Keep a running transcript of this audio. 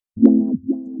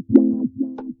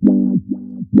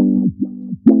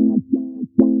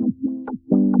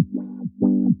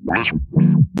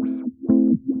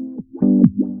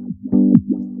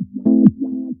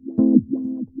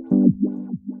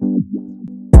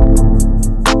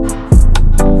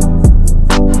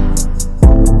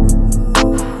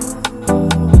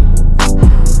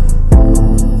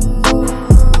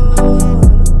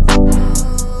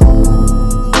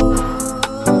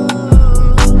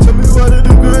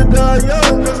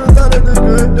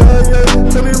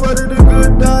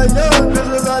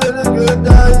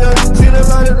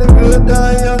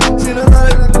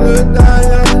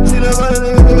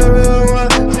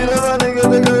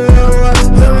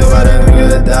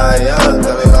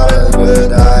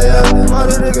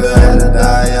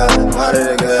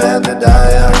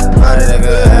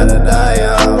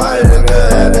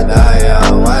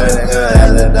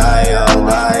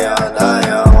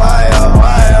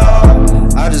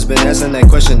That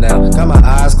question now. Got my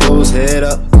eyes closed, head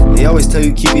up. They always tell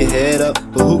you keep your head up,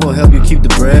 but who gon' help you keep the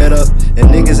bread up? And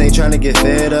niggas ain't trying to get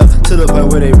fed up to the point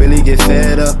where they really get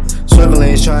fed up. Swivel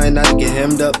lanes trying not to get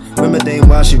hemmed up. Remember Dame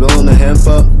while she rollin' the hemp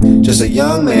up. Just a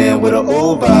young man with an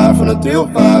old vibe from the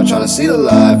 305, trying to see the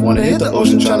life. Wanna hit the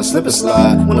ocean, trying to slip and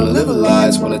slide. Wanna live the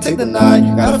lives, wanna take the night.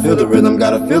 Gotta feel the rhythm,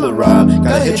 gotta feel the rhyme.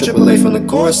 Gotta hit AAA from the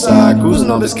chorus side.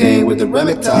 Cruising on Biscayne with the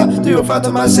Remick top. 305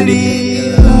 to my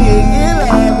city.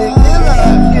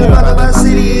 Get out of my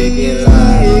city, get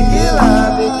live,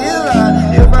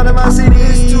 get out of my city,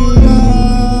 it's too long.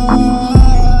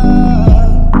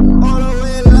 All the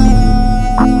way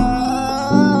live.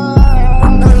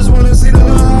 I just wanna see the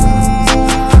light.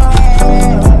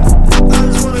 I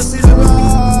just wanna see the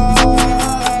light.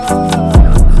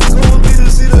 Go on me to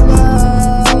see the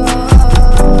light.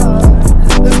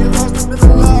 Let's get lost up in the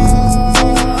light.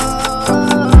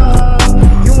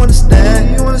 You understand,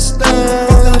 you understand.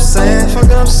 Fuck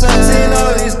what I'm saying. Seeing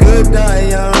all these good die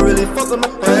young, really fuck with my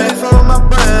brain, fuck with my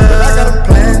brain. But I got a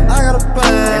plan,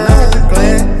 and I won't be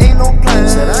playing, ain't no plan.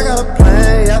 Said I got a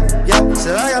plan, yep,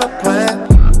 said I got a plan.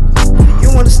 You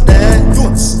understand,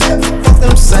 fuck what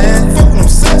I'm saying,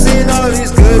 Seeing all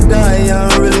these good die young,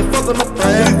 really fuck with my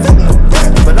brain,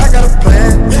 but I got a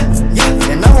plan,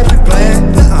 and I won't be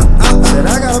playing. Said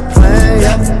I got a plan,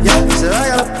 said I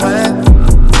got a plan.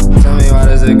 Tell me why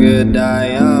does a good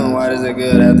die young? Why does a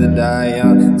good have to die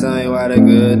young? Tell me why the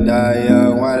good die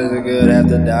young? Why does the good have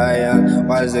to die young?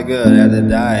 Why does the good have to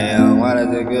die young? Why does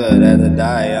the good have to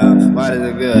die young? Why does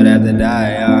the good have to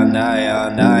die young? Die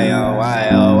young, die young, why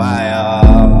oh, why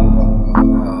oh?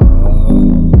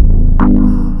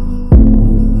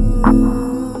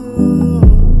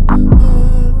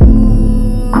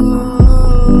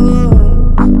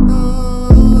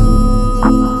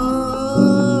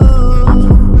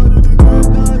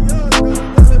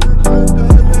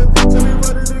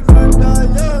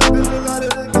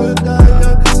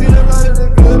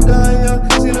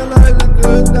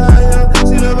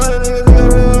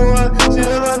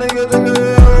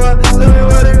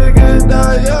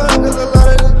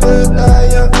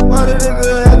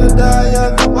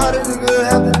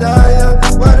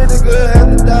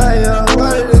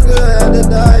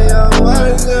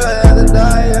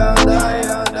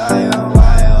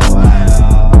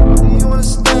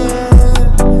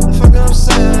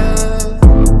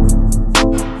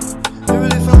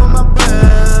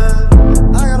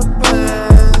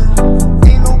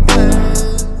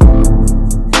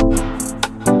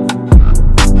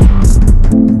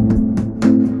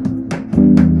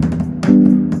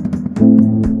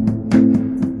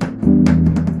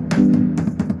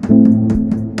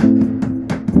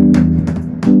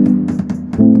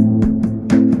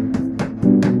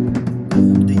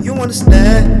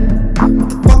 Understand what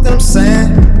the fuck that I'm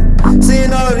saying?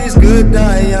 Seeing all of these good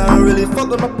die young, really fuck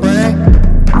with my brain,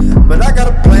 but I got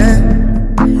a